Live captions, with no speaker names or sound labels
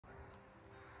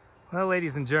Well,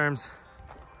 ladies and germs,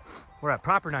 we're at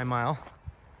proper 9 Mile.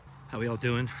 How we all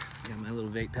doing? Got my little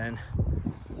vape pen.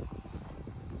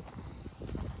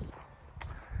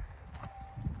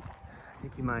 I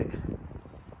think you might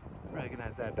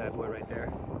recognize that bad boy right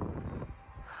there.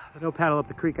 The no paddle up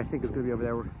the creek, I think, is gonna be over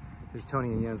there. There's Tony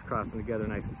and Jens crossing together,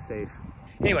 nice and safe.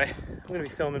 Anyway, I'm gonna be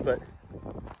filming, but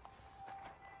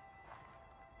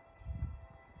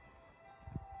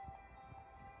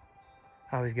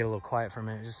I always get a little quiet for a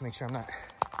minute just to make sure I'm not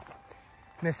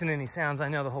missing any sounds. I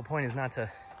know the whole point is not to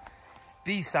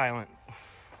be silent.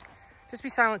 Just be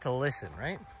silent to listen,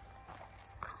 right?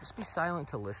 Just be silent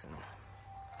to listen.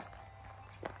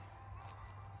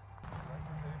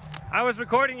 I was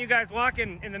recording you guys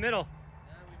walking in the middle.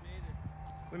 Yeah,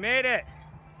 we made it.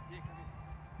 We made it. Yeah, come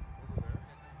here. Over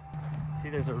there. See,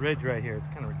 there's a ridge right here. It's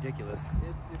kind of ridiculous.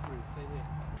 It's different. Stay here.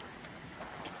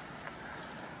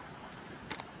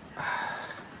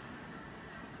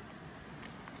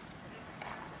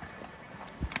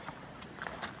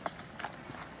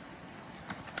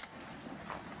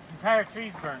 Entire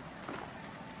tree's burnt.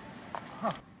 Huh.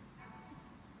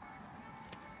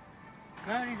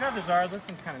 None of these others are. This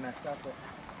one's kind of messed up, but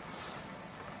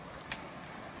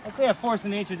I'd say a force of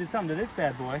nature did something to this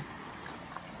bad boy.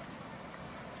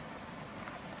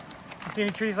 You see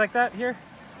any trees like that here?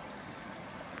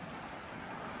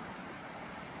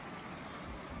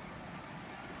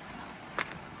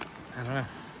 I don't know.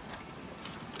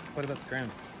 What about the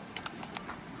ground?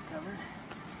 Covered.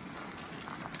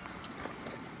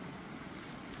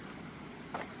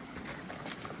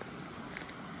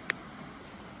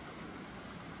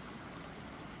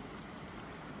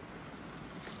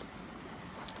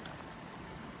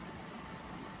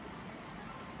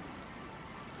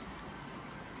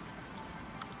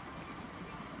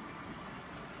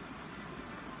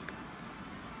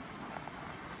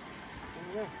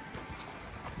 There we go.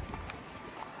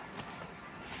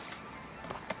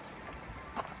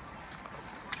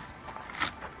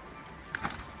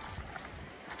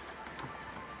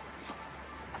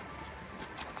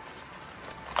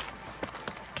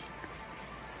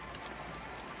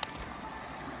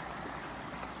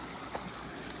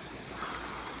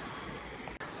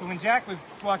 So when Jack was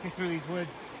walking through these woods,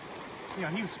 you know,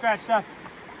 he was scratched up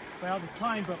by all this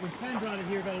pine, but when Ken brought it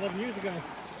here about 11 years ago,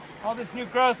 all this new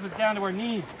growth was down to our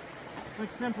knees. Much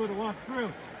simpler to walk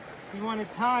through. We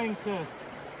wanted time to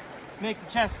make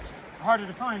the chest harder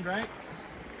to find, right?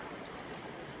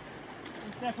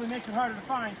 This definitely makes it harder to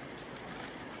find.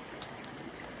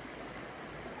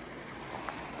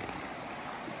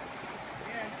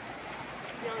 Again,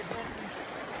 he always mentions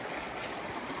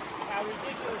how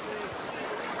ridiculous it is to say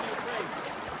there is no trace.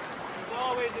 There's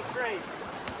always a trace.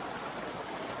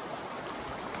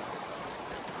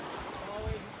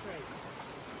 Always a trace.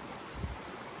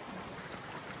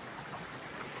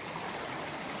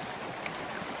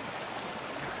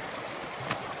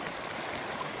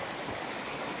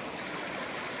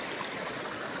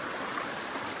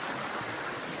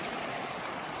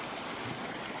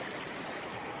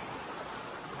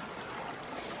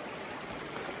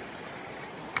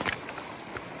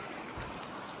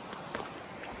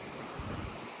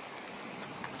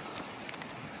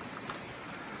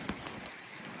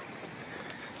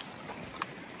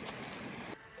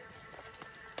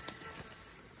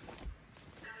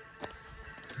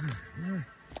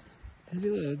 Heavy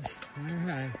loads, they're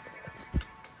high.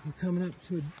 We're coming up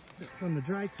to from the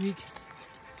dry creek to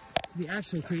the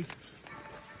actual creek.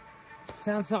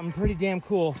 Found something pretty damn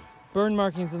cool. Burn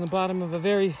markings on the bottom of a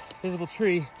very visible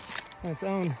tree on its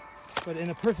own, but in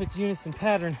a perfect unison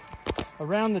pattern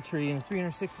around the tree in a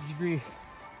 360-degree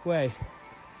way.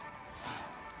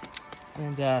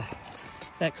 And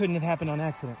that couldn't have happened on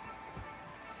accident.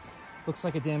 Looks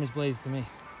like a damaged blaze to me.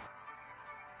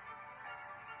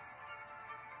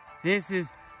 This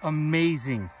is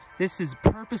amazing. This is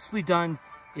purposefully done.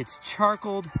 It's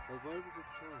charcoaled. Like, why is it this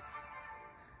charged?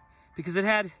 Because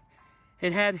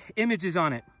it had images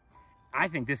on it. I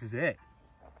think this is it.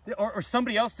 Or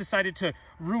somebody else decided to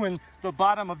ruin the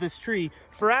bottom of this tree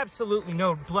for absolutely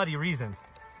no bloody reason.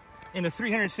 In a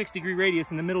 360-degree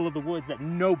radius in the middle of the woods that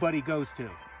nobody goes to.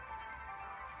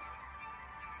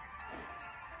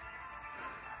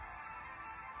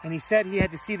 And he said he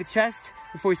had to see the chest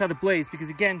before he saw the blaze,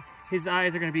 because again, his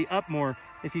eyes are going to be up more.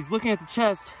 If he's looking at the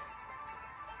chest,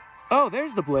 oh,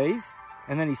 there's the blaze.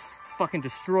 And then he fucking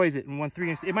destroys it in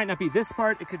 1/3. It might not be this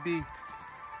part, it could be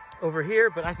over here,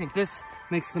 but I think this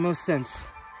makes the most sense.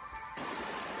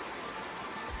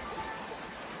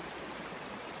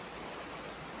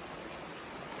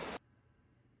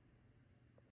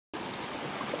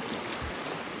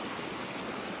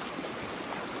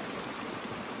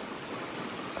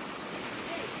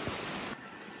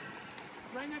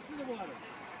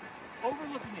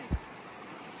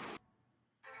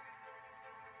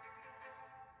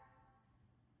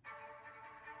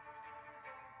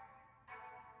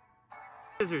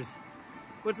 Scissors.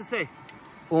 What's it say?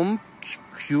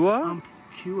 Cure?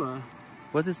 Cure.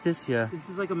 What is this here? This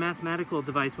is like a mathematical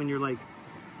device when you're like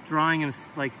drawing and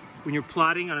like when you're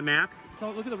plotting on a map. So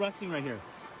look at the rusting right here.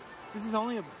 This is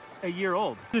only a year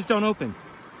old. Just don't open.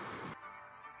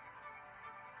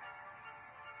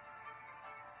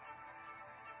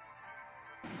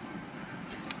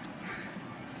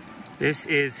 This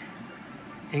is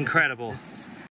incredible.